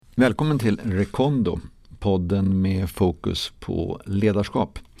Välkommen till Recondo, podden med fokus på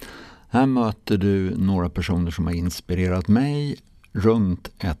ledarskap. Här möter du några personer som har inspirerat mig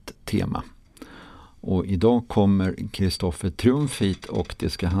runt ett tema. Och idag kommer Kristoffer Triumf hit och det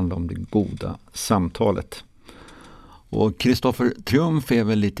ska handla om det goda samtalet. Och Kristoffer Triumf är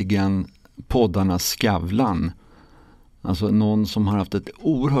väl lite grann poddarnas Skavlan. Alltså någon som har haft ett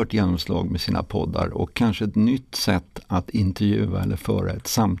oerhört genomslag med sina poddar och kanske ett nytt sätt att intervjua eller föra ett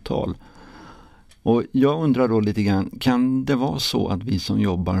samtal. Och jag undrar då lite grann, kan det vara så att vi som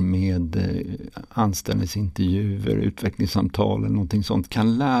jobbar med anställningsintervjuer, utvecklingssamtal eller någonting sånt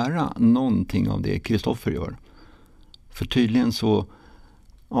kan lära någonting av det Kristoffer gör? För tydligen så,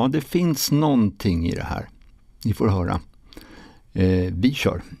 ja, det finns någonting i det här. Ni får höra. Vi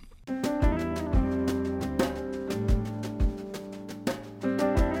kör.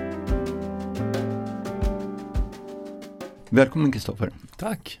 Välkommen Kristoffer.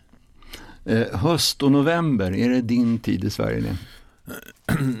 Tack. Höst och november, är det din tid i Sverige nu?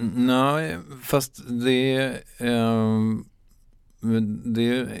 Nej, fast det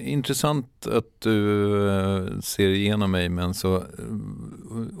är intressant att du ser igenom mig med en så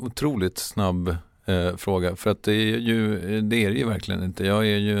otroligt snabb fråga. För att det är ju verkligen inte. Jag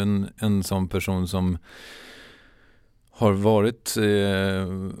är ju en sån person som har varit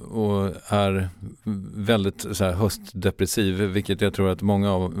och är väldigt så här höstdepressiv, vilket jag tror att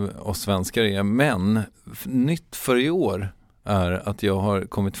många av oss svenskar är. Men nytt för i år är att jag har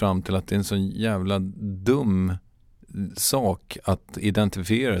kommit fram till att det är en så jävla dum sak att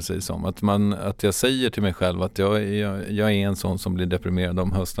identifiera sig som. Att jag säger till mig själv att jag är en sån som blir deprimerad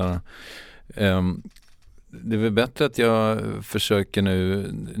om höstarna. Det är väl bättre att jag försöker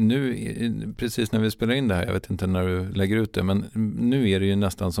nu precis när vi spelar in det här, jag vet inte när du lägger ut det, men nu är det ju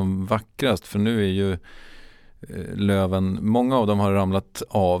nästan som vackrast, för nu är ju löven, många av dem har ramlat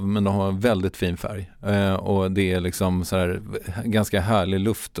av, men de har väldigt fin färg och det är liksom så här ganska härlig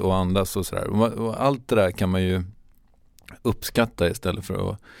luft och andas och sådär, och allt det där kan man ju uppskatta istället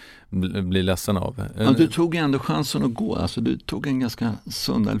för att bli ledsen av. Ja, du tog ändå chansen att gå, alltså du tog en ganska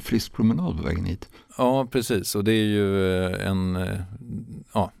sund eller frisk promenad på vägen hit. Ja, precis, och det är ju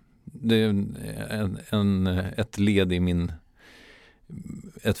ett led i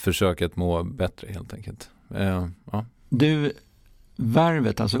ett försök att må bättre helt enkelt. Ja. Du,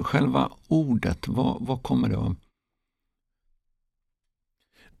 värvet, alltså själva ordet, vad kommer det av?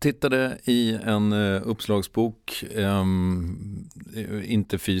 Tittade i en uppslagsbok,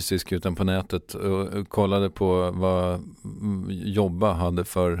 inte fysisk utan på nätet, och kollade på vad jobba hade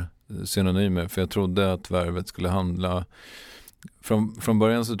för synonymer, för jag trodde att värvet skulle handla från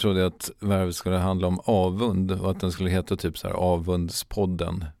början så trodde jag att värvet skulle handla om avund och att den skulle heta typ så här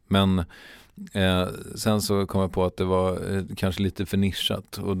avundspodden, men sen så kom jag på att det var kanske lite för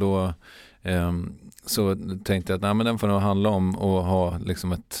nischat, och då så tänkte jag att nej, men den får nog handla om att ha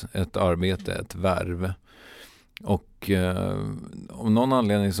liksom ett arbete, ett värv. Och av någon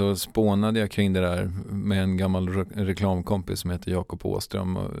anledning så spånade jag kring det där med en gammal reklamkompis som heter Jakob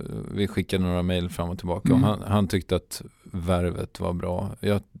Åström. Och vi skickade några mejl fram och tillbaka. Och han tyckte att värvet var bra.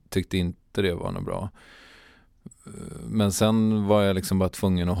 Jag tyckte inte det var något bra. Men sen var jag liksom bara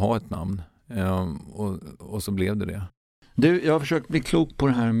tvungen att ha ett namn. Och så blev det. Du, jag har försökt bli klok på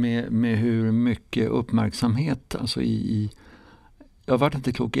det här med hur mycket uppmärksamhet, alltså jag har varit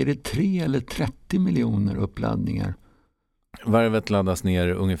inte klok, är det 3 eller 30 miljoner uppladdningar? Värvet laddas ner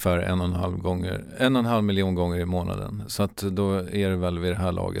ungefär 1,5 miljon gånger i månaden. Så att då är det väl vid det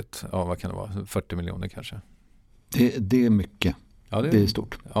här laget, ja vad kan det vara, 40 miljoner kanske. Det är mycket, ja, det är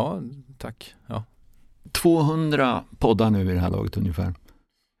stort. Ja, tack. Ja. 200 poddar nu i det här laget ungefär.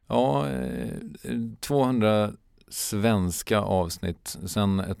 Ja, 200 svenska avsnitt,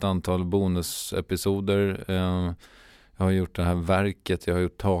 sen ett antal bonusepisoder. Jag har gjort det här verket, jag har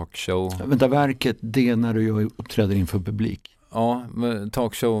gjort talkshow. Vänta, verket, det är när du uppträder inför publik? Ja,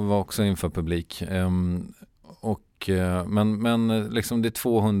 talkshow var också inför publik. Men liksom det är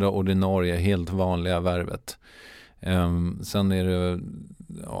 200 ordinarie, helt vanliga värvet. Sen är det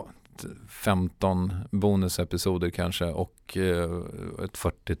 15 bonusepisoder kanske och ett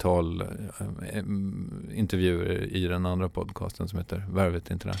 40-tal intervjuer i den andra podcasten som heter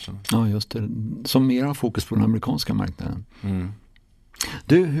Värvet International. Ja, just det. Som mer har fokus på den amerikanska marknaden. Mm.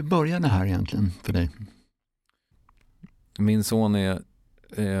 Du, hur började det här egentligen för dig? Min son är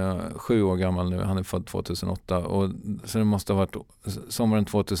 7 år gammal nu. Han är född 2008. Och så det måste ha varit sommaren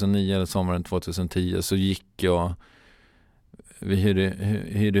 2009 eller sommaren 2010 så gick jag. Vi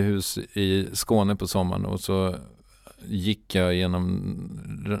hyrde hus i Skåne på sommaren och så gick jag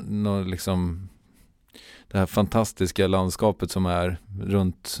genom liksom det här fantastiska landskapet som är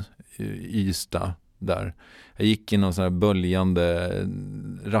runt Ystad där. Jag gick i någon sån här böljande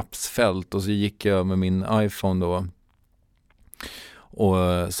rapsfält och så gick jag med min iPhone då och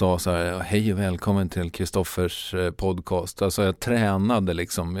sa så här: hej och välkommen till Kristoffers podcast. Alltså jag tränade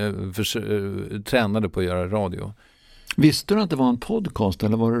liksom. Jag tränade på att göra radio. Visste du att det var en podcast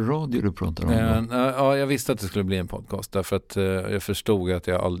eller var det radio du pratade om? Ja, jag visste att det skulle bli en podcast därför att jag förstod att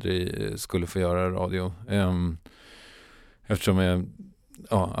jag aldrig skulle få göra radio. Eftersom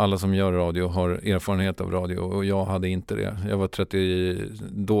alla som gör radio har erfarenhet av radio och jag hade inte det.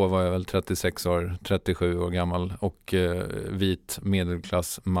 Då var jag väl 36 år, 37 år gammal och vit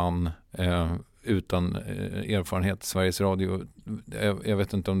medelklass man utan erfarenhet. Sveriges Radio, jag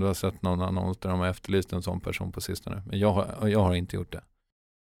vet inte om du har sett någon annons där de har efterlyst en sån person på sistone. Men jag har inte gjort det.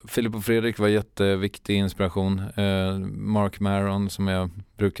 Filip och Fredrik var jätteviktig inspiration. Mark Maron som jag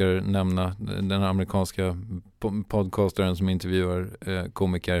brukar nämna, den amerikanska podcastaren som intervjuar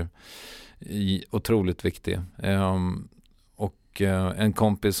komiker, otroligt viktig. Och en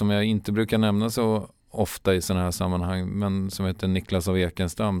kompis som jag inte brukar nämna så ofta i sådana här sammanhang, men som heter Niklas av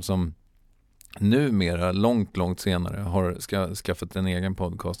Ekenstam, som numera långt senare har skaffat en egen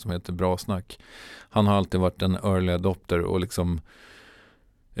podcast som heter Bra snack. Han har alltid varit en early adopter och liksom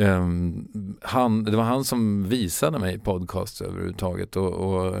det var han som visade mig podcast överhuvudtaget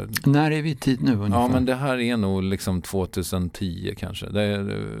och när är vi i tid nu ungefär? Ja, men det här är nog liksom 2010 kanske. Det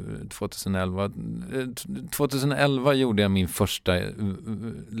är 2011 gjorde jag min första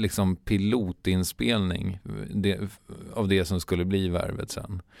liksom pilotinspelning av det som skulle bli Värvet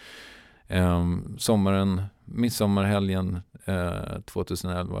sen. Midsommarhelgen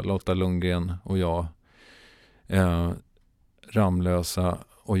 2011, Lotta Lundgren och jag, Ramlösa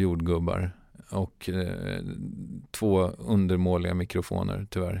och jordgubbar och 2 undermåliga mikrofoner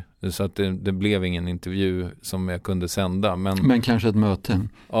tyvärr. Så att det blev ingen intervju som jag kunde sända. Men kanske ett möte?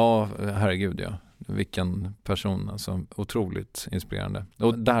 Ja, herregud ja. Vilken person, alltså otroligt inspirerande.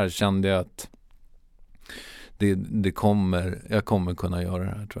 Och där kände jag att jag kommer kunna göra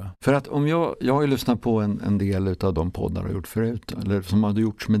det här, tror jag. För att om jag har ju lyssnat på en del av de poddar jag har gjort förut, eller som har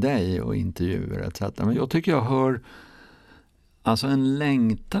gjorts med dig och intervjuer etc. Men jag tycker jag hör alltså en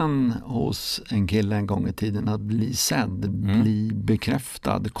längtan hos en kille en gång i tiden att bli sedd, bli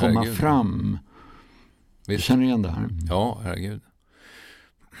bekräftad, komma fram. Visst. Känner du igen det här? Ja, herregud.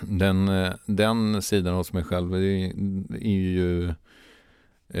 Den sidan hos mig själv är ju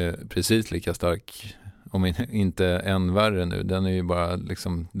precis lika stark, om inte än värre nu. Den är ju bara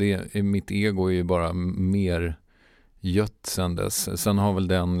liksom, mitt ego är ju bara mer gött sen dess. Sen har väl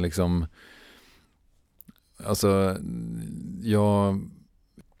den liksom, alltså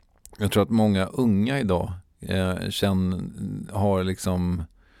jag tror att många unga idag har liksom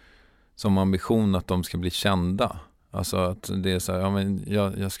som ambition att de ska bli kända. Alltså att det är så här, ja men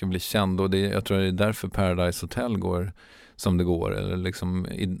jag ska bli känd, och jag tror det är därför Paradise Hotel går som det går, eller liksom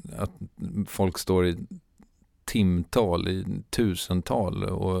att folk står i timtal, i tusental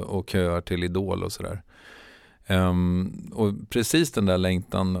och köar till Idol och sådär. Och precis den där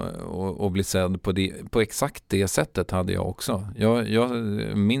längtan och bli sedd på exakt det sättet hade jag också. Jag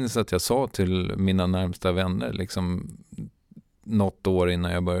minns att jag sa till mina närmsta vänner liksom något år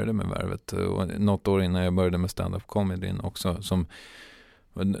innan jag började med Värvet och något år innan jag började med stand-up comedyn också, som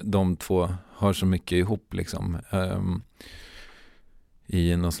de två hör så mycket ihop liksom.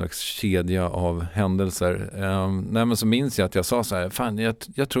 I någon slags kedja av händelser. Men så minns jag att jag sa så här, fan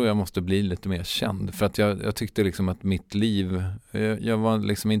jag tror jag måste bli lite mer känd, för att jag tyckte liksom att mitt liv, jag var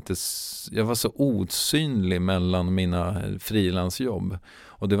liksom inte, jag var så osynlig mellan mina frilansjobb,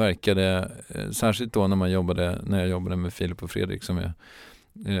 och det verkade särskilt då när jag jobbade med Filip och Fredrik som jag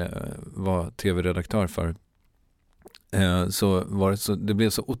var tv-redaktör för, så var det blev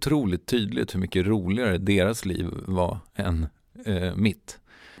så otroligt tydligt hur mycket roligare deras liv var än mitt.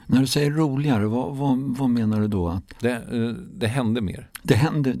 När du säger roligare, vad menar du då? Att det hände mer.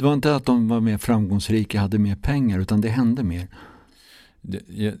 Det var inte att de var mer framgångsrika, hade mer pengar, utan det hände mer.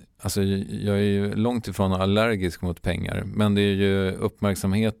 Jag är ju långt ifrån allergisk mot pengar, men det är ju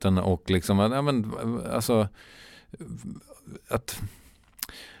uppmärksamheten och liksom att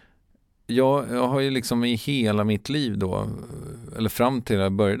jag har ju liksom i hela mitt liv då, eller fram till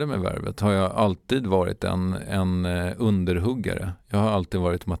jag började med Värvet, har jag alltid varit en underhuggare. Jag har alltid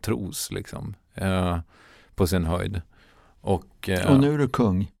varit matros liksom, på sin höjd. Och nu är du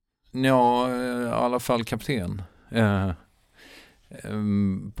kung? Ja, i alla fall kapten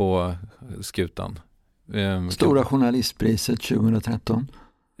på skutan. Stora journalistpriset 2013?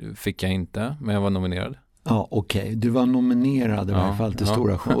 Fick jag inte, men jag var nominerad. Ja, okej. Du var nominerad i varje fall till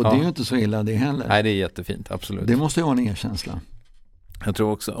Stora show. Och det är ju inte så illa det heller. Nej, det är jättefint, absolut. Det måste ju vara en erkänsla. Jag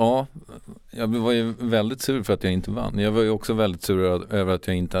tror också, jag var ju väldigt sur för att jag inte vann. Jag var ju också väldigt sur över att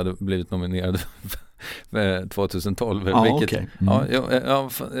jag inte hade blivit nominerad 2012. Okej.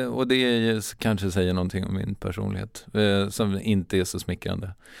 Och det är ju, kanske säger någonting om min personlighet som inte är så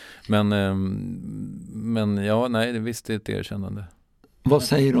smickrande. Men ja, nej, det visst är ett erkännande. Vad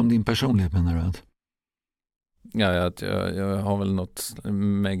säger du om din personlighet, menar du? Ja, att jag har väl något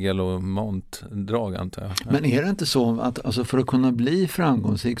megalomant drag, antar jag. Men är det inte så att alltså, för att kunna bli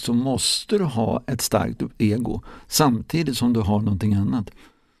framgångsrik så måste du ha ett starkt ego samtidigt som du har någonting annat?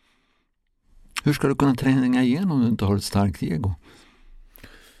 Hur ska du kunna tränga igenom om du inte har ett starkt ego?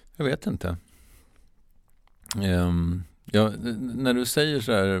 Jag vet inte. När du säger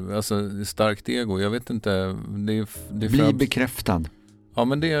så här, alltså starkt ego, jag vet inte. Bli bekräftad. Ja,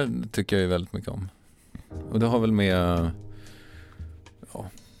 men det tycker jag är väldigt mycket om. Och det har väl med... Ja,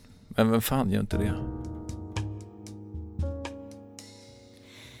 men vem fan gör inte det?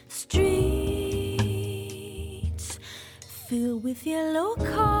 Streets filled with yellow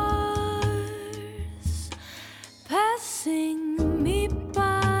cars passing me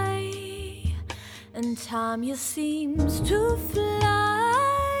by, and time just seems to fly.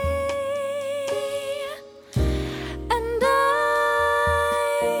 And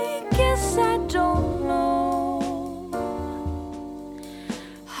I guess I don't know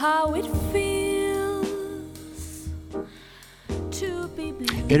how it feels to be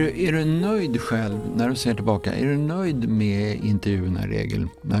blue. Är du nöjd själv när du ser tillbaka? Är du nöjd med intervjuerna i regel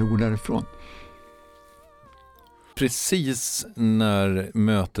när du går därifrån? Precis när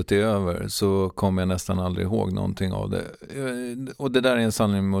mötet är över så kommer jag nästan aldrig ihåg någonting av det. Och det där är en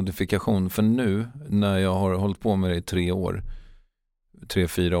sanning modifikation, för nu när jag har hållit på med det i 3-4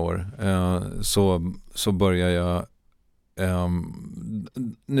 år så börjar jag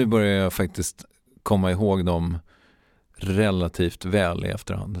nu börjar jag faktiskt komma ihåg dem relativt väl i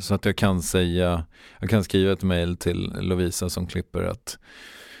efterhand. Så att jag kan skriva ett mejl till Lovisa som klipper att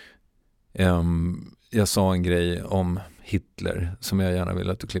jag sa en grej om Hitler som jag gärna vill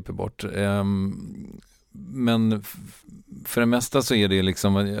att du klipper bort. Men för det mesta så är det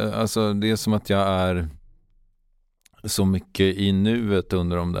liksom, alltså det är som att jag är så mycket i nuet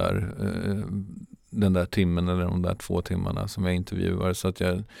under den där timmen eller de där 2 timmarna som jag intervjuar, så att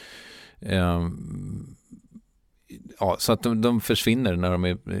jag så att de försvinner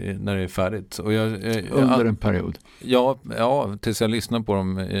när det är färdigt. Och under en period? Ja, tills jag lyssnar på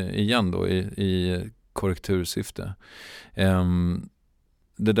dem igen då i korrektursyfte.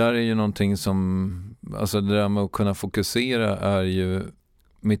 Det där är ju någonting som, alltså det där med att kunna fokusera är ju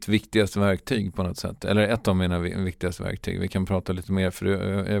mitt viktigaste verktyg på något sätt. Eller ett av mina viktigaste verktyg. Vi kan prata lite mer, för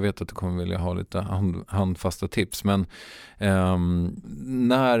jag vet att du kommer vilja ha lite handfasta tips. Men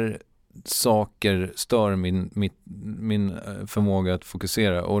när saker stör min förmåga att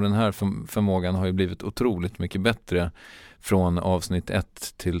fokusera, och den här förmågan har ju blivit otroligt mycket bättre från avsnitt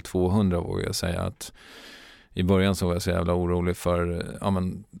 1 till 200, vågar jag säga. Att i början så var jag så jävla orolig för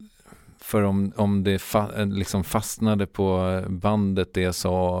om det liksom fastnade på bandet det jag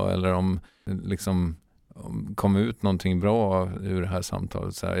sa, eller om liksom kom ut någonting bra ur det här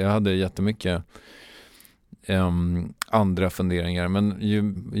samtalet. Så här. Jag hade jättemycket andra funderingar, men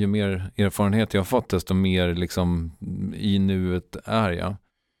ju mer erfarenhet jag har fått, desto mer liksom i nuet är jag.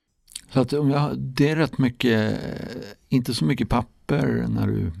 Så att det är rätt mycket, inte så mycket papper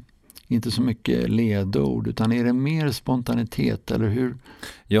inte så mycket ledord, utan är det mer spontanitet, eller hur?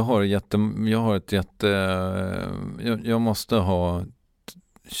 Jag måste ha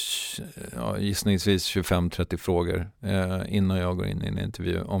gissningsvis 25-30 frågor innan jag går in i en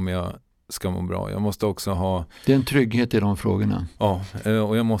intervju om jag ska må bra. Jag måste också ha... Det är en trygghet i de frågorna. Ja,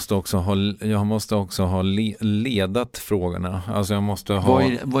 och jag måste också ha ledat frågorna. Alltså jag måste ha...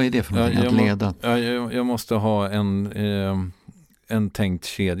 Vad är det för någonting, att leda? Jag måste ha en tänkt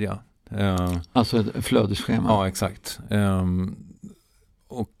kedja. Alltså ett flödesschema. Ja, exakt.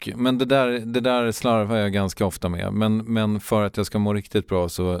 Men det där slarvar jag ganska ofta med. Men för att jag ska må riktigt bra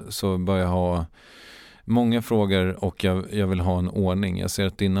så bör jag ha många frågor, och jag vill ha en ordning. Jag ser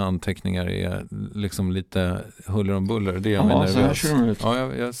att dina anteckningar är liksom lite huller om buller. Det är så här ser de ut.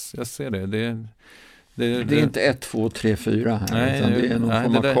 Ja, jag ser det. Det är inte 1, 2, 3, 4 här. Nej, utan det är någon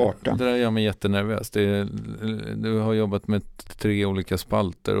form av karta. Det där gör mig jättenervös. Du har jobbat med 3 olika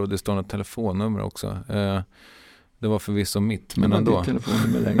spalter, och det står något telefonnummer också. Det var förvisso mitt, men ändå. Det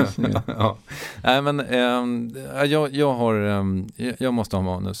telefonnummer längst ner. Ja. Nej, men jag måste ha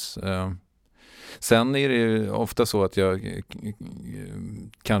manus. Sen är det ju ofta så att jag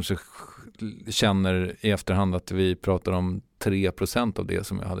kanske känner i efterhand att vi pratar om 3% av det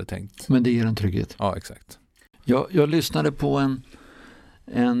som jag hade tänkt. Men det ger en trygghet. Ja, exakt. Jag lyssnade på en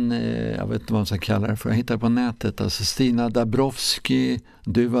jag vet inte vad man ska kalla det för, jag hittade på nätet, alltså Stina Dabrowski,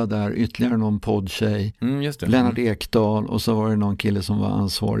 du var där, ytterligare någon poddtjej, Just det. Lennart Ekdal, och så var det någon kille som var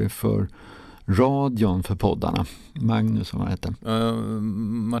ansvarig för radion för poddarna, Magnus som han hette.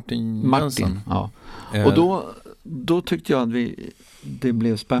 Martin Jönsson. Ja. Och då tyckte jag att det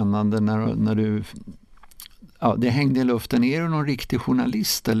blev spännande när du det hängde i luften. Är du någon riktig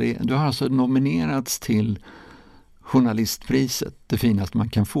journalist? Eller, du har alltså nominerats till journalistpriset, det finaste man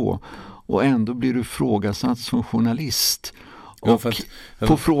kan få. Och ändå blir du frågasatt som journalist. Och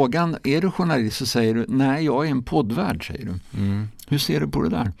på frågan, är du journalist, så säger du, nej, jag är en poddvärd, säger du. Hur ser du på det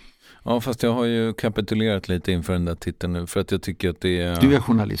där? Ja, fast jag har ju kapitulerat lite inför den där titeln nu, för att jag tycker att det är... Du är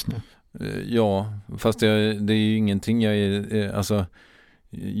journalist nu? Ja, fast det är ju ingenting jag är... Alltså,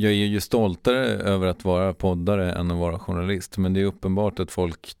 jag är ju stoltare över att vara poddare än att vara journalist. Men det är uppenbart att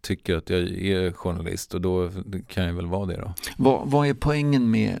folk tycker att jag är journalist, och då kan jag väl vara det då. Vad är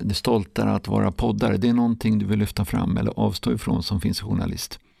poängen med det stoltare att vara poddare? Det är någonting du vill lyfta fram eller avstå ifrån som finns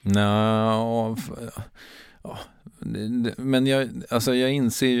journalist? Nej, men jag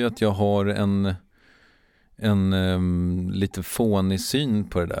inser ju att jag har en lite fånig syn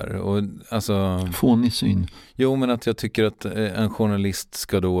på det där. Och, alltså, fånig syn? Jo, men att jag tycker att en journalist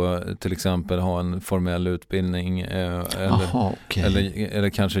ska då till exempel ha en formell utbildning eller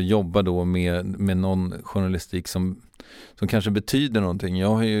kanske jobba då med någon journalistik som kanske betyder någonting. Jag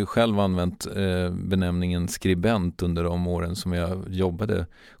har ju själv använt benämningen skribent under de åren som jag jobbade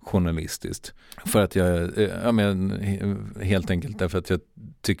journalistiskt. För att helt enkelt därför att jag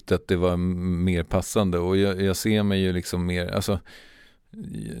tyckte att det var mer passande. Och jag ser mig ju liksom mer, alltså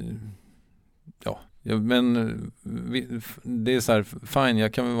men det är så här, fine,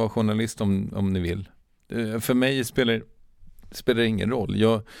 jag kan väl vara journalist om ni vill. För mig spelar det ingen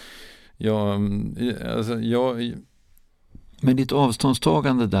roll. Men ditt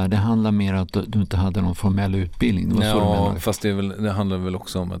avståndstagande där, det handlar mer om att du inte hade någon formell utbildning. Ja, fast det handlar väl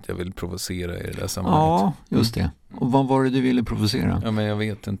också om att jag vill provocera i det där sammanhanget. Ja, just det. Och vad var det du ville provocera? Ja, men jag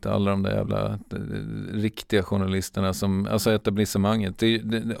vet inte, alla de där jävla riktiga journalisterna som, alltså etablissemanget,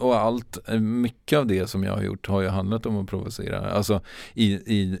 mycket av det som jag har gjort har ju handlat om att provocera, alltså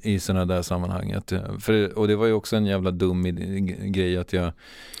i sådana där sammanhang. Och det var ju också en jävla dum grej att jag...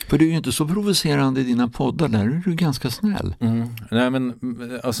 För du är ju inte så provocerande i dina poddar, där är du ganska snäll. Nej, men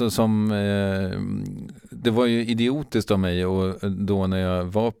alltså det var ju idiotiskt av mig, och då när jag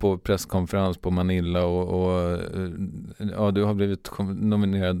var på presskonferens på Manila och du har blivit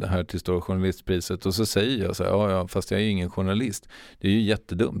nominerad här till Stora journalistpriset, och så säger jag så här, fast jag är ju ingen journalist. Det är ju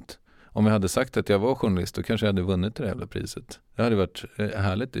jättedumt. Om jag hade sagt att jag var journalist, då kanske jag hade vunnit det jävla priset. Det hade varit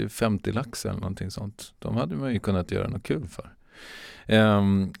härligt, det är 50 lax eller någonting sånt. De hade man ju kunnat göra något kul för.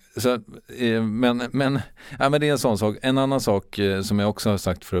 Men det är en sån sak. En annan sak som jag också har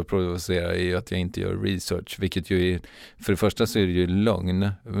sagt för att provocera är att jag inte gör research, vilket ju är, för det första så är det ju lögn,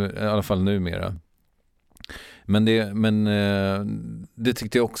 i alla fall numera. Men det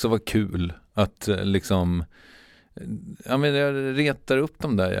tyckte jag också var kul att liksom, jag retar upp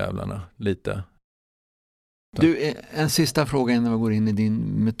de där jävlarna lite. Du, en sista fråga innan vi går in i din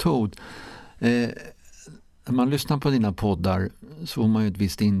metod. När man lyssnar på dina poddar så får man ju ett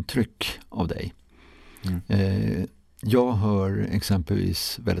visst intryck av dig. Jag hör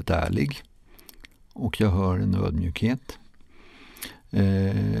exempelvis väldigt ärlig, och jag hör en ödmjukhet.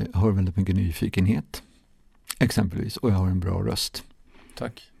 Hör väldigt mycket nyfikenhet exempelvis, och jag har en bra röst.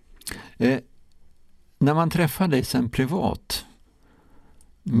 Tack. När man träffar dig sen privat,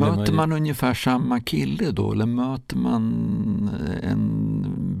 möter man ungefär samma kille då, eller möter man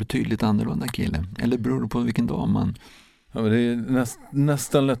en betydligt annorlunda kille? Eller beror det på vilken dag man... Ja, men det är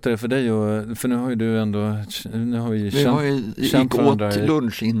nästan lättare för dig, för nu har ju du ändå... Vi har ju gick åt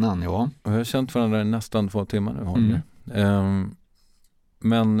lunch innan, ja. Och jag har känt varandra i nästan 2 timmar nu.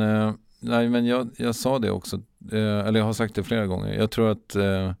 Men jag sa det också, eller jag har sagt det flera gånger. Jag tror att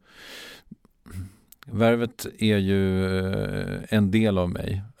Värvet är ju en del av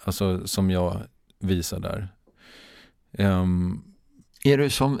mig, alltså som jag visar där. Är det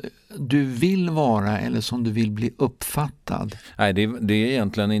som du vill vara eller som du vill bli uppfattad? Nej, det är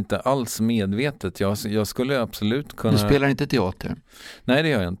egentligen inte alls medvetet. Jag skulle absolut kunna... Du spelar inte teater? Nej, det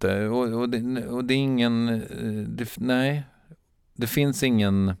gör jag inte. Och det är ingen... nej, det finns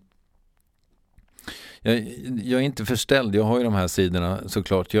ingen... Jag är inte förställd. Jag har ju de här sidorna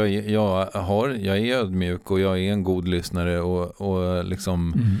såklart. Jag är ödmjuk och jag är en god lyssnare och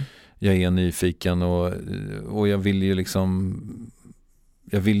liksom jag är nyfiken och jag vill ju liksom,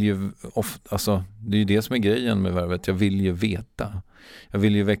 jag vill ju ofta, alltså det är ju det som är grejen med Värvet, jag vill ju veta, jag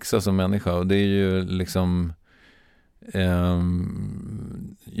vill ju växa som människa, och det är ju liksom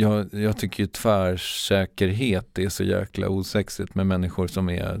jag tycker ju tvärsäkerhet är så jäkla osexigt med människor som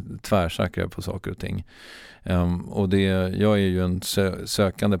är tvärsäkra på saker och ting. Och jag är ju en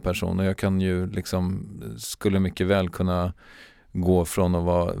sökande person, och jag kan ju liksom, skulle mycket väl kunna gå från att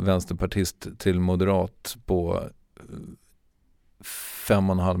vara vänsterpartist till moderat på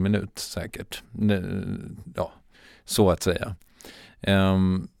 5,5 minut säkert. Ja, så att säga.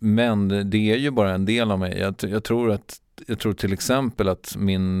 Men det är ju bara en del av mig. Jag tror till exempel att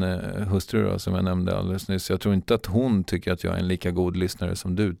min hustru då, som jag nämnde alldeles nyss, jag tror inte att hon tycker att jag är en lika god lyssnare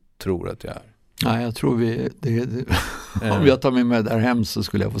som du tror att jag är. Nej, jag tror om jag tar med mig där hem så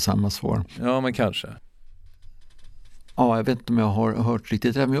skulle jag få samma svar. Ja, men kanske. Ja, jag vet inte om jag har hört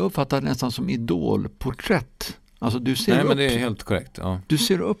riktigt rätt, men jag uppfattar det nästan som idolporträtt. Alltså men det är helt korrekt. Ja. Du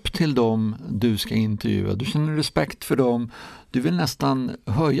ser upp till dem du ska intervjua. Du känner respekt för dem. Du vill nästan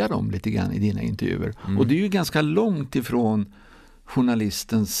höja dem lite grann i dina intervjuer. Och det är ju ganska långt ifrån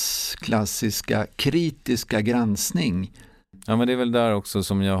journalistens klassiska kritiska granskning. Ja, men det är väl där också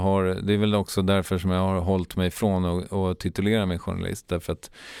det är väl också därför som jag har hållit mig ifrån att titulera mig journalist, därför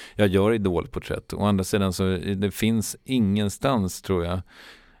att jag gör idolporträtt. Å andra sidan så det finns ingenstans, tror jag,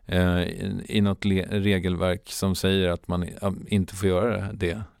 i något regelverk som säger att man inte får göra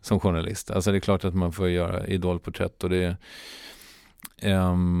det som journalist. Alltså det är klart att man får göra idolporträtt, och det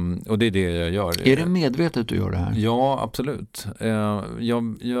är det jag gör. Är det medvetet du gör det här? Ja, absolut.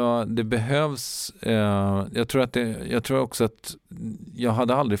 Det behövs. Jag tror också att jag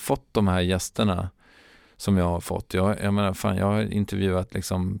hade aldrig fått de här gästerna som jag har fått. Jag menar, jag har intervjuat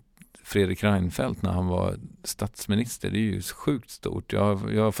liksom Fredrik Reinfeldt när han var statsminister. Det är ju sjukt stort. Jag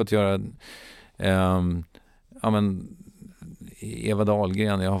har fått göra Eva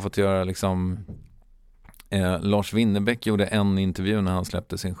Dahlgren. Jag har fått göra liksom Lars Winnerbäck gjorde en intervju när han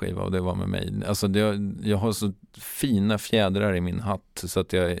släppte sin skiva, och det var med mig. Alltså jag har så fina fjädrar i min hatt så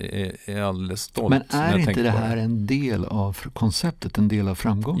att jag är alldeles stolt. Men är inte det här en del av konceptet, en del av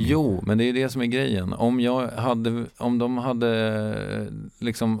framgången? Jo, men det är det som är grejen. Om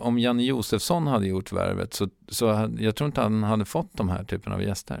Janne Josefsson hade gjort Värvet så jag tror inte han hade fått de här typen av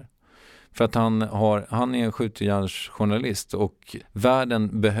gäster. För att han är en skjutjärnsjournalist, och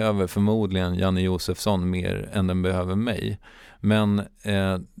världen behöver förmodligen Janne Josefsson mer än den behöver mig. Men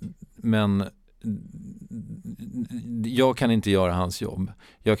jag kan inte göra hans jobb.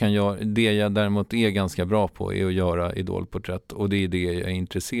 Det jag däremot är ganska bra på är att göra idolporträtt, och det är det jag är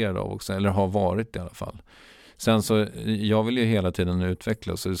intresserad av också, eller har varit i alla fall. Sen så, jag vill ju hela tiden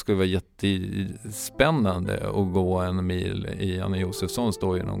utvecklas, så det skulle vara jättespännande att gå en mil i Janne Josefssons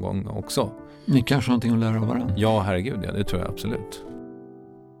story någon gång också. Ni kanske har någonting att lära av varandra? Ja, herregud, ja, det tror jag absolut.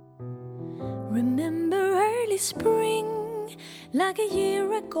 Remember early spring, like a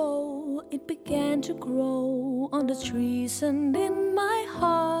year ago, it began to grow on the trees and in my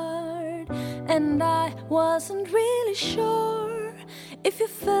heart, and I wasn't really sure if you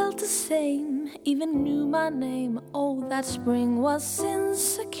felt the same, even knew my name. Oh, that spring was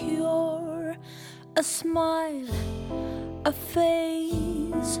insecure. A smile, a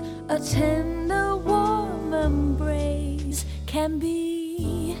face, a tender warm embrace can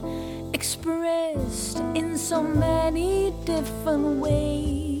be expressed in so many different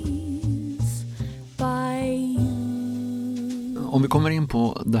ways by you. Om vi kommer in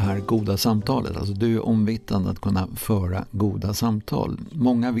på det här goda samtalet, alltså du är omvittnad att kunna föra goda samtal.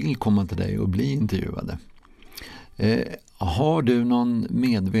 Många vill komma till dig och bli intervjuade. Har du någon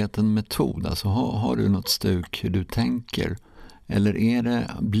medveten metod? Alltså har du något stuk hur du tänker?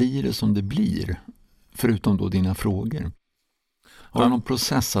 Eller blir det som det blir? Förutom då dina frågor. Har du någon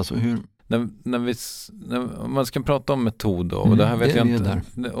process? Alltså hur... När man ska prata om metod då, och det här vet jag inte.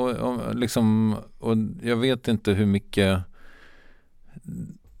 Och jag vet inte hur mycket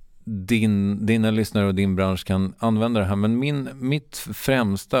dina lyssnare och din bransch kan använda det här, men mitt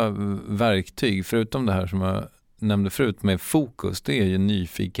främsta verktyg, förutom det här som jag nämnde förut med fokus, det är ju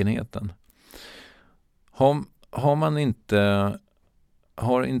nyfikenheten.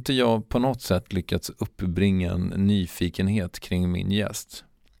 Har inte jag på något sätt lyckats uppbringa en nyfikenhet kring min gäst,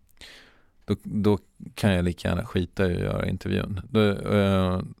 då kan jag lika gärna skita i att göra intervjun.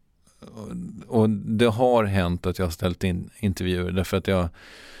 Och det har hänt att jag har ställt in intervjuer därför att jag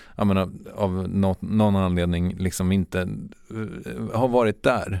av någon anledning liksom inte har varit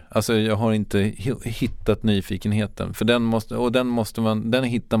där. Alltså jag har inte hittat nyfikenheten, för den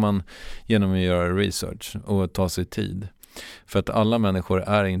hittar man genom att göra research och ta sig tid. För att alla människor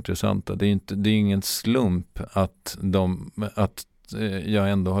är intressanta. Det är ingen slump att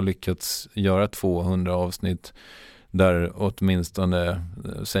jag ändå har lyckats göra 200 avsnitt där åtminstone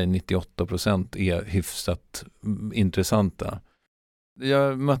säg 98% är hyfsat intressanta.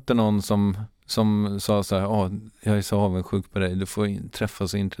 Jag mötte någon som sa så här, jag är så avundsjuk på dig, du får träffa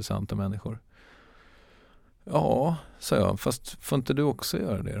så intressanta människor. Ja, sa jag, fast får inte du också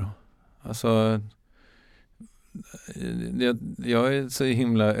göra det då? Alltså, jag är så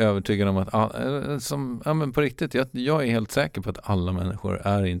himla övertygad om att men på riktigt, jag är helt säker på att alla människor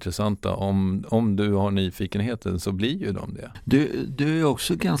är intressanta. Om du har nyfikenheten så blir ju de det. Du är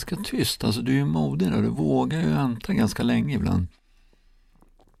också ganska tyst, alltså du är modig och du vågar ju vänta ganska länge ibland.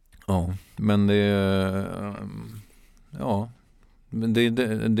 Ja, men det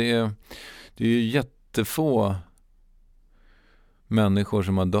är ju jättefå människor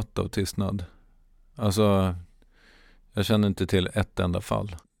som har dött av tystnad. Alltså, jag känner inte till ett enda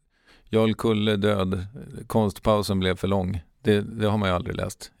fall. Jarl Kulle död, konstpausen blev för lång. Det har man ju aldrig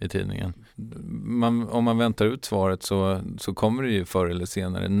läst i tidningen. Om man väntar ut svaret så kommer det ju förr eller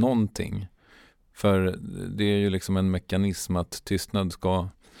senare någonting. För det är ju liksom en mekanism att tystnad ska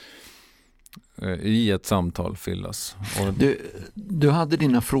i ett samtal fyllas. Du hade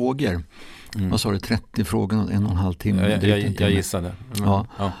dina frågor. Vad sa du, 30 frågor, 1,5 timme? Jag gissade. Men,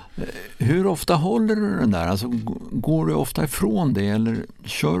 ja. Hur ofta håller du den där? Alltså, går du ofta ifrån det eller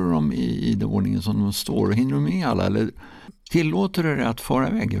kör du dem i den ordningen som de står? Hinner du med alla eller tillåter du det att fara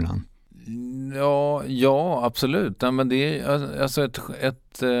iväg ibland? Ja, absolut. Ja, men det är alltså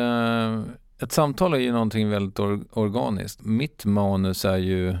ett samtal är ju någonting väldigt organiskt. Mitt manus är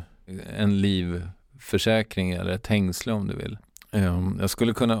ju en livförsäkring eller ett hängsle om du vill. Jag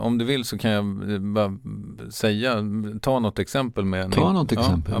skulle kunna, om du vill så kan jag bara ta något exempel med. Ta något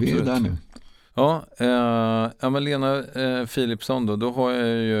exempel, vi är där nu. Ja, men Lena Philipsson då har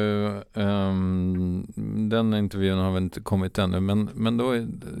jag ju den intervjun har väl inte kommit ännu, men då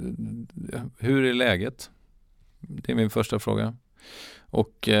hur är läget? Det är min första fråga.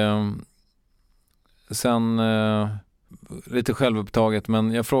 Och sen lite självupptaget,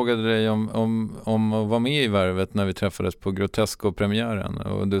 men jag frågade dig om att vara med i Värvet när vi träffades på Grotesco-premiären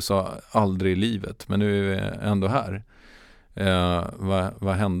och du sa aldrig i livet, men nu är vi ändå här.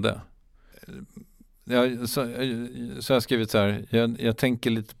 Vad hände? Så jag har skrivit så här, jag tänker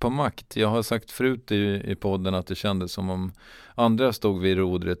lite på makt. Jag har sagt förut i podden att det kändes som om andra stod vid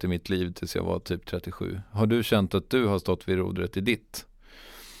rodret i mitt liv tills jag var typ 37. Har du känt att du har stått vid rodret i ditt?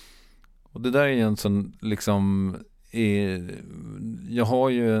 Och det där är en sån liksom jag har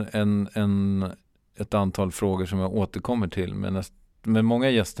ju ett antal frågor som jag återkommer till med många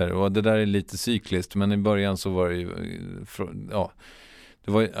gäster, och det där är lite cykliskt, men i början så var det ju jag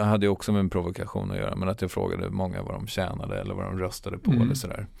hade ju också med en provokation att göra, men att jag frågade många vad de tjänade eller vad de röstade på eller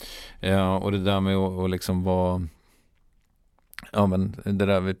sådär. Och det där med att liksom vara men det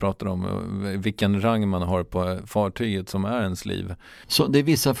där vi pratar om, vilken rang man har på fartyget som är ens liv. Så det är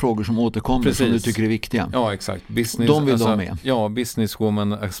vissa frågor som återkommer. Precis. Som du tycker är viktiga. Ja, exakt. Business, de vill de med. Ja,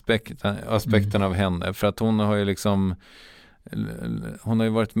 businesswoman-aspekten av henne. För att hon har ju liksom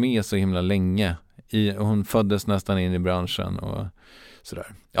varit med så himla länge. Hon föddes nästan in i branschen och sådär.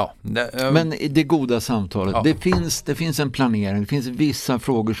 Ja, men det goda samtalet, det finns en planering, det finns vissa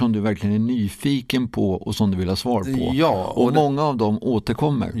frågor som du verkligen är nyfiken på och som du vill ha svar på. Ja, och många av dem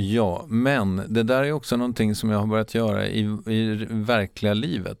återkommer. Ja, men det där är också någonting som jag har börjat göra i verkliga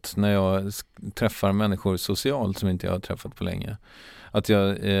livet när jag träffar människor socialt som inte jag har träffat på länge. Att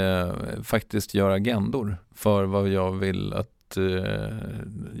jag faktiskt gör agendor för vad jag vill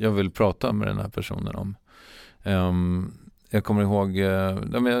jag vill prata med den här personen om. Jag kommer ihåg,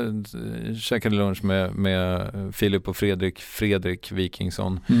 jag käkade lunch med Filip och Fredrik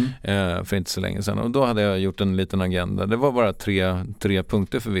Wikingsson för inte så länge sedan. Och då hade jag gjort en liten agenda. Det var bara tre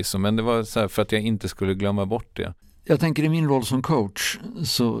punkter förvisso, men det var så här för att jag inte skulle glömma bort det. Jag tänker i min roll som coach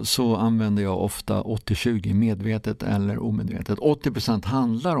så använder jag ofta 80-20, medvetet eller omedvetet. 80%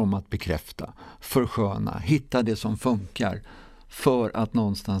 handlar om att bekräfta, försköna, hitta det som funkar för att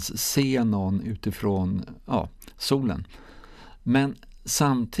någonstans se någon utifrån solen. Men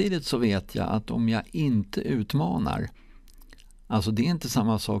samtidigt så vet jag att om jag inte utmanar, alltså det är inte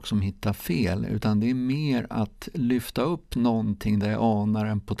samma sak som hitta fel, utan det är mer att lyfta upp någonting där jag anar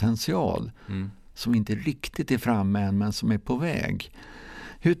en potential som inte riktigt är framme än men som är på väg.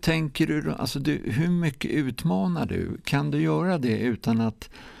 Hur tänker du? Alltså hur mycket utmanar du? Kan du göra det utan att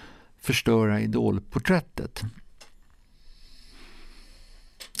förstöra idolporträttet?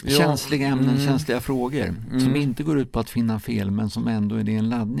 känsliga ämnen, känsliga frågor som inte går ut på att finna fel men som ändå är det en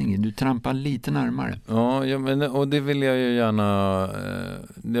laddning i. Du trampar lite närmare. Ja, men, och det vill jag ju gärna,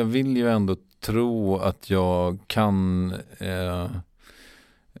 jag vill ju ändå tro att jag kan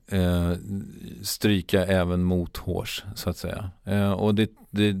stryka även mot hårs så att säga. Och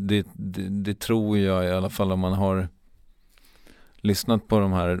det tror jag i alla fall om man har lyssnat på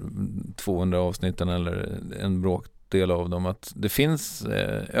de här 200 avsnitten eller en bråkdel av dem, att det finns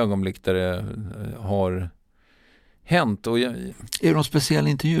ögonblick där det har hänt. Och är det någon speciell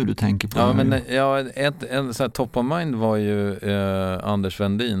intervju du tänker på? Ja, men en så här top of mind var ju Anders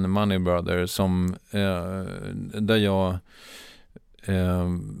Wendin, Money Brother, som där jag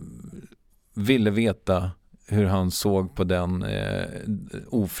ville veta hur han såg på den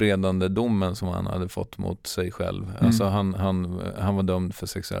ofredande domen som han hade fått mot sig själv. Alltså han var dömd för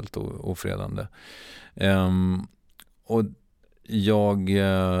sexuellt ofredande. Och jag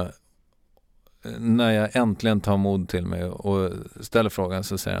när jag äntligen tar mod till mig och ställer frågan,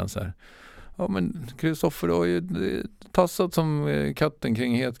 så säger han så här: ja men Kristoffer, du har ju tassat som katten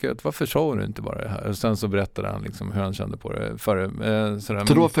kring het gröt. Varför sa du inte bara det här? Och sen så berättade han liksom hur han kände på det före. Så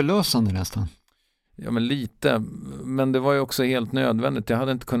det var förlösande nästan? Ja, men lite. Men det var ju också helt nödvändigt. Jag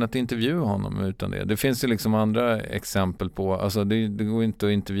hade inte kunnat intervjua honom utan det. Det finns ju liksom andra exempel på, alltså det går inte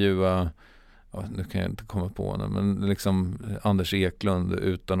att intervjua, nu kan jag inte komma på det, men liksom Anders Eklund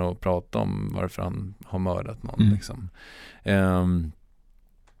utan att prata om varför han har mördat någon. Liksom.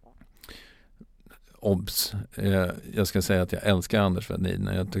 Obs. Jag ska säga att jag älskar Anders Wendin.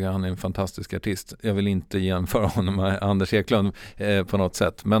 Jag tycker han är en fantastisk artist. Jag vill inte jämföra honom med Anders Eklund på något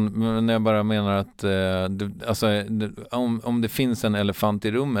sätt. Men jag bara menar att om det finns en elefant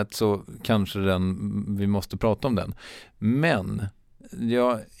i rummet så kanske vi måste prata om den. Men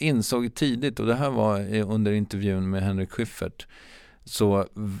jag insåg tidigt, och det här var under intervjun med Henrik Schyffert, så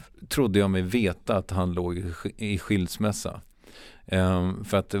trodde jag mig veta att han låg i skilsmässa.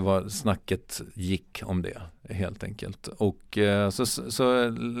 För att det var, snacket gick om det helt enkelt. Och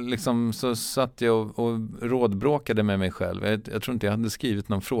så satt jag och rådbråkade med mig själv. Jag tror inte jag hade skrivit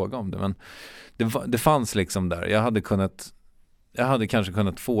någon fråga om det, men det fanns liksom där. Jag hade kanske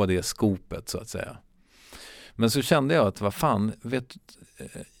kunnat få det skopet så att säga. Men så kände jag att vad fan,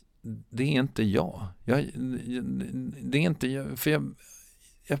 det är inte jag. Det är inte jag, för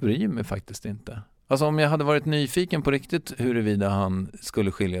jag bryr mig faktiskt inte. Alltså om jag hade varit nyfiken på riktigt huruvida han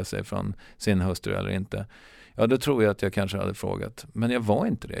skulle skilja sig från sin hustru eller inte, ja då tror jag att jag kanske hade frågat. Men jag var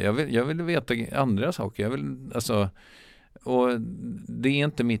inte det. Jag ville veta andra saker. Och det är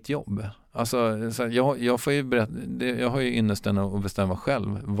inte mitt jobb. Alltså, så jag får ju jag har ju ynnesten att bestämma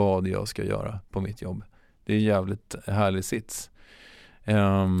själv vad jag ska göra på mitt jobb. Det är en jävligt härlig sits.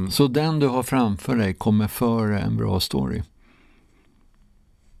 Så den du har framför dig kommer före en bra story?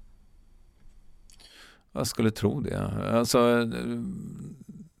 Jag skulle tro det. Alltså,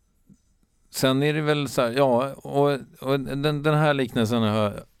 sen är det väl så här, ja, och den här liknelsen har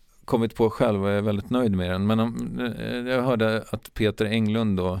jag kommit på själv och jag är väldigt nöjd med den. Men jag hörde att Peter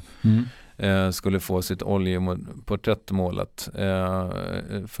Englund då skulle få sitt oljeporträtt målat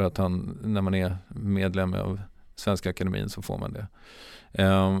för att när man är medlem av Svenska Akademin så får man det.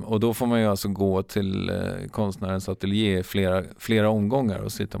 Och då får man ju alltså gå till konstnärens ateljé flera omgångar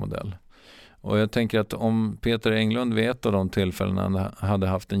och sitta modell. Och jag tänker att om Peter Englund vid ett av de tillfällena hade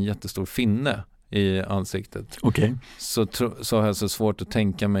haft en jättestor finne i ansiktet, så har jag så svårt att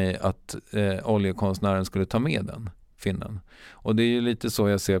tänka mig att oljekonstnären skulle ta med den finnen. Och det är ju lite så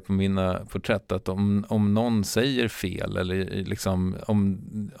jag ser på mina porträtt, att om någon säger fel eller liksom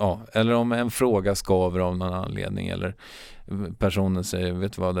eller om en fråga skaver av någon anledning eller personen säger,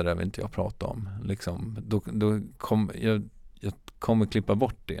 vet du vad, det där vill inte jag prata om, liksom, då jag kommer klippa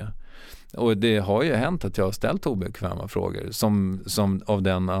bort det. Och det har ju hänt att jag har ställt obekväma frågor som av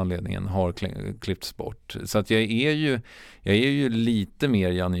den anledningen har klippts bort. Så att jag är ju lite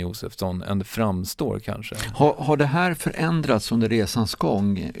mer Janne Josefsson än det framstår kanske. Har det här förändrats under resans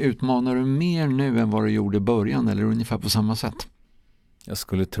gång? Utmanar du mer nu än vad du gjorde i början, eller ungefär på samma sätt? Jag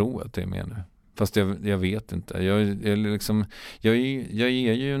skulle tro att det är mer nu. Fast jag vet inte. Jag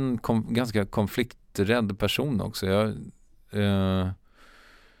är ju en ganska konflikträdd person också.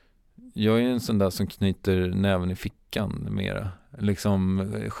 Jag är en sån där som knyter näven i fickan mera,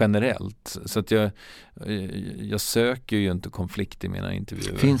 liksom generellt. Så att jag söker ju inte konflikt i mina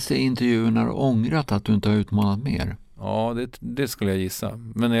intervjuer. Finns det intervjuer när du ångrat att du inte har utmanat mer? Ja, det skulle jag gissa.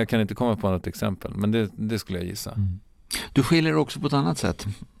 Men jag kan inte komma på något exempel. Men det skulle jag gissa. Du skiljer också på ett annat sätt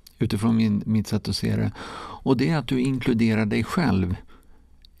utifrån mitt sätt att se det. Och det är att du inkluderar dig själv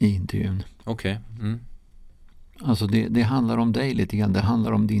i intervjun. Okej. Alltså det handlar om dig lite grann. Det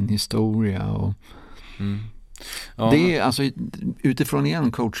handlar om din historia. Och Ja. det är, alltså, utifrån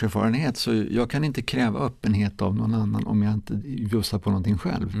en coacherfarenhet så jag kan inte kräva öppenhet av någon annan om jag inte bjussar på någonting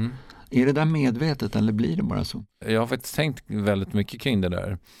själv. Är det där medvetet eller blir det bara så? Jag har faktiskt tänkt väldigt mycket kring det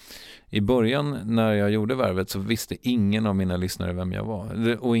där. I början när jag gjorde Värvet så visste ingen av mina lyssnare vem jag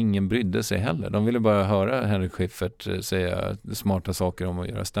var. Och ingen brydde sig heller. De ville bara höra Henrik Schyffert säga smarta saker om att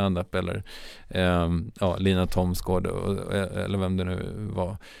göra stand-up eller Lina Thomsgård eller vem det nu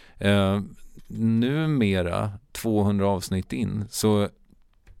var. Numera 200 avsnitt in så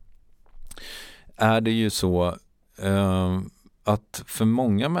är det ju så att för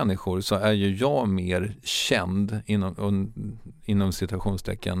många människor så är ju jag mer känd inom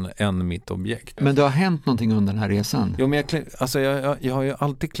citationstecken än mitt objekt. Men det har hänt någonting under den här resan? Jo, men jag har ju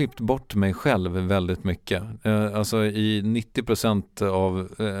alltid klippt bort mig själv väldigt mycket. Alltså i 90% av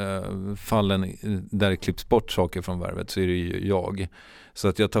fallen där det klipps bort saker från Värvet så är det ju jag. Så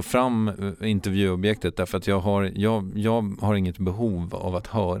att jag tar fram intervjuobjektet därför att jag har inget behov av att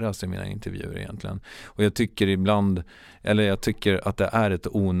höras i mina intervjuer egentligen. Och jag tycker att det är ett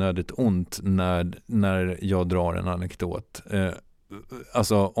onödigt ont när jag drar en anekdot.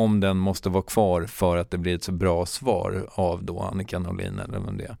 Alltså om den måste vara kvar för att det blir ett så bra svar av då Annika Norlin eller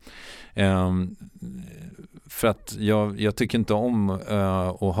vem det är. För att jag tycker inte om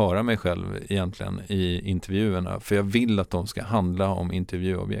att höra mig själv egentligen i intervjuerna. För jag vill att de ska handla om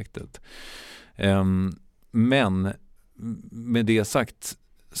intervjuobjektet. Men med det sagt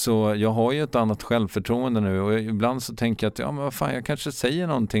så jag har ju ett annat självförtroende nu. Och ibland så tänker jag att men vad fan, jag kanske säger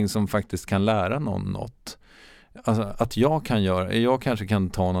någonting som faktiskt kan lära någon något. Alltså att jag kanske kan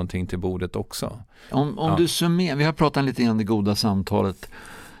ta någonting till bordet också. Om du summerar, vi har pratat lite grann om det goda samtalet.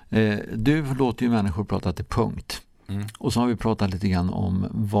 Du låter ju människor prata till punkt. Och så har vi pratat lite grann om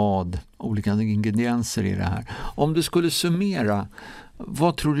vad olika ingredienser i det här. Om du skulle summera,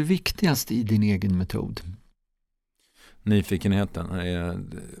 vad tror du är viktigast i din egen metod? Nyfikenheten är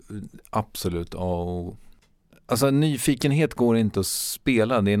absolut A och O. Alltså nyfikenhet går inte att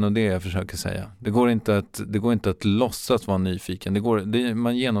spela, det är nog det jag försöker säga. Det går inte att låtsas vara nyfiken.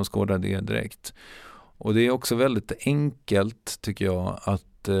 Man genomskådar det direkt. Och det är också väldigt enkelt tycker jag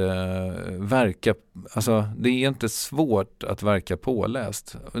att verka, alltså det är inte svårt att verka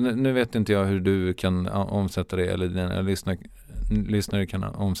påläst. Nu vet inte jag hur du kan omsätta det eller dina lyssnare kan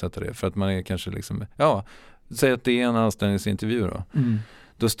omsätta det för att man är kanske liksom, säg att det är en anställningsintervju då.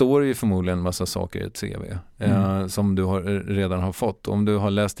 Då står det ju förmodligen en massa saker i ett CV som du redan har fått. Om du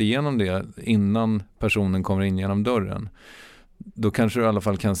har läst igenom det innan personen kommer in genom dörren, då kanske du i alla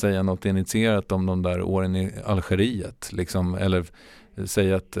fall kan säga något initierat om de där åren i Algeriet. Liksom, eller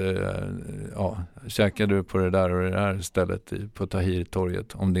säga att käkar du på det där och det där stället på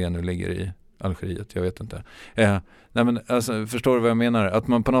Tahrirtorget, om det nu ligger i Algeriet, jag vet inte. Nej men alltså, förstår du vad jag menar? Att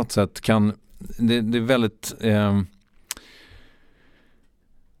man på något sätt kan, det är väldigt...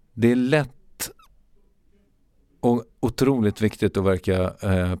 det är lätt och otroligt viktigt att verka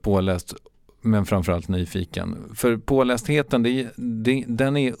påläst men framförallt nyfiken. För pålästheten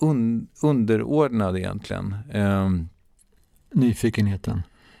den är underordnad egentligen. Nyfikenheten,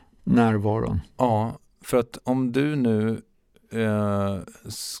 närvaron. Ja, för att om du nu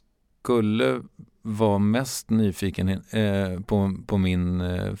skulle vara mest nyfiken på min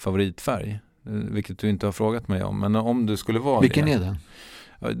favoritfärg, vilket du inte har frågat mig om, men om du skulle vara Vilken det. är den?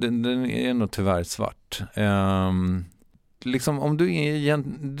 Den är nog tyvärr svart. Liksom om du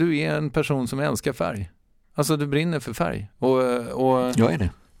är en person som älskar färg. Alltså du brinner för färg. Och Jag är det.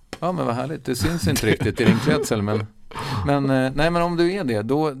 Ja men vad härligt. Det syns inte riktigt i din klädsel. Men om du är det,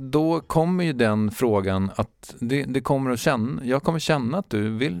 då kommer ju den frågan att det kommer att känna. Jag kommer känna att du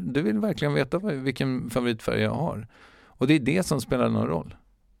vill verkligen veta vilken favoritfärg jag har. Och det är det som spelar någon roll.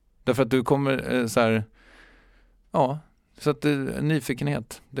 Därför att du kommer så här, så att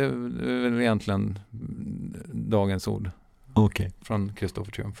nyfikenhet, det är väl egentligen dagens ord. Okej. Från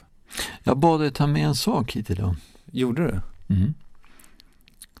Kristoffer Triumf. Jag bad dig ta med en sak hit idag. Gjorde du?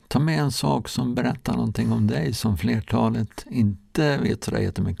 Ta med en sak som berättar någonting om dig som flertalet inte vet så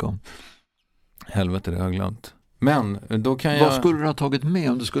jättemycket om. Helvete, det har jag glömt. Men då kan Vad skulle du ha tagit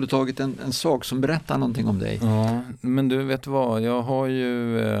med om du skulle tagit en sak som berättar någonting om dig? Ja, men du vet vad, jag har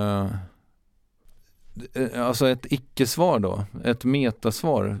ju... alltså ett icke-svar då, ett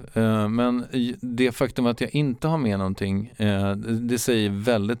metasvar, men det faktum att jag inte har med någonting, det säger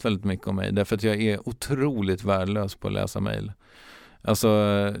väldigt, väldigt mycket om mig, därför att jag är otroligt värdelös på att läsa mejl. Alltså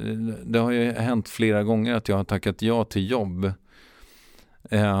det har ju hänt flera gånger att jag har tackat ja till jobb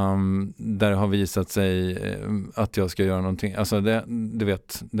där det har visat sig att jag ska göra någonting, alltså det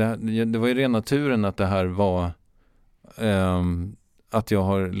var ju ren naturen att det här var att jag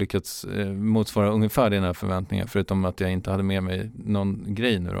har lyckats motsvara ungefär dina förväntningar, förutom att jag inte hade med mig någon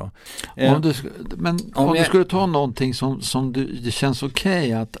grej nu då. Om du skulle ta någonting som det känns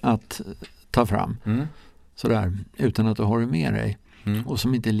okej att ta fram sådär, utan att du har det med dig och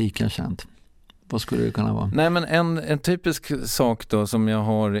som inte är lika känt. Vad skulle det kunna vara? Nej, men en typisk sak då som jag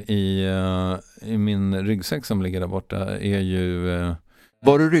har i min ryggsäck som ligger där borta är ju...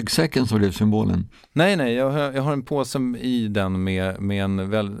 Var det ryggsäcken som blev symbolen? Nej, jag har en påse i den med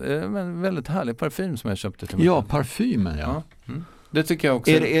en väldigt härlig parfym som jag köpte till mig. Ja, parfymen, ja. Det tycker jag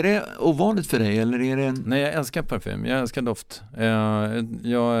också. Är det ovanligt för dig? Eller är det Nej, jag älskar parfym. Jag älskar doft.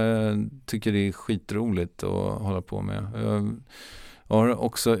 Jag tycker det är skitroligt att hålla på med. Jag har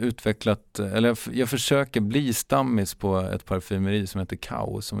också utvecklat, eller jag försöker bli stammis på ett parfymeri som heter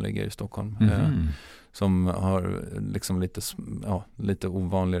Kao som ligger i Stockholm. Som har liksom lite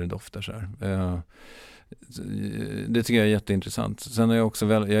ovanligare dofter så här. Det tycker jag är jätteintressant. Sen är jag också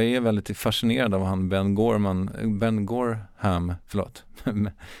jag är väldigt fascinerad av han Ben Gorham,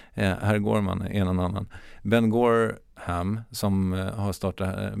 herr Gorman är någon annan. Ben Gorham som har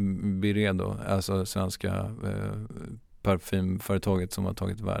startat Byredo, alltså svenska parfymföretaget som har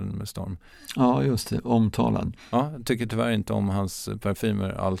tagit världen med storm. Ja, just det. Omtalad. Ja, jag tycker tyvärr inte om hans parfymer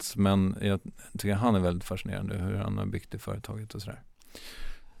alls, men jag tycker han är väldigt fascinerande hur han har byggt det företaget och sådär.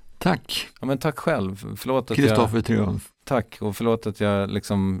 Tack. Ja, men tack själv. Förlåt att Kristoffer Triumf. Tack, och förlåt att jag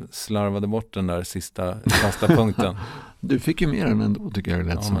liksom slarvade bort den där sista fasta punkten. Du fick ju mer än ändå, tycker jag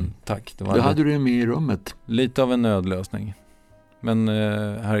det lät som. Men tack. Då hade du med i rummet. Lite av en nödlösning. Men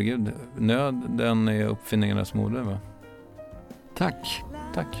herregud, nöd, den är uppfinningarnas moder, va? Tack.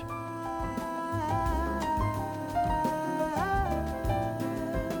 Tack.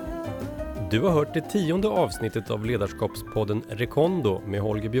 Du har hört det 10:e avsnittet av ledarskapspodden Rekondo med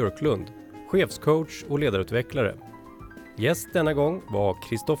Holger Björklund, chefscoach och ledarutvecklare. Gäst denna gång var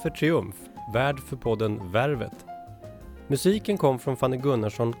Kristoffer Triumf, värd för podden Värvet. Musiken kom från Fanny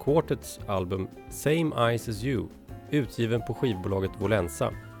Gunnarsson Quartets album Same Eyes As You, utgiven på skivbolaget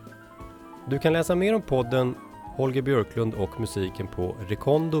Volensa. Du kan läsa mer om podden, Holger Björklund och musiken på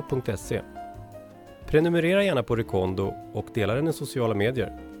rekondo.se. Prenumerera gärna på Rekondo och dela den i sociala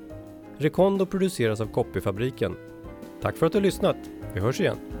medier. Rekondo produceras av Copyfabriken. Tack för att du har lyssnat. Vi hörs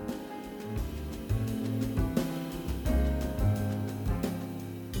igen.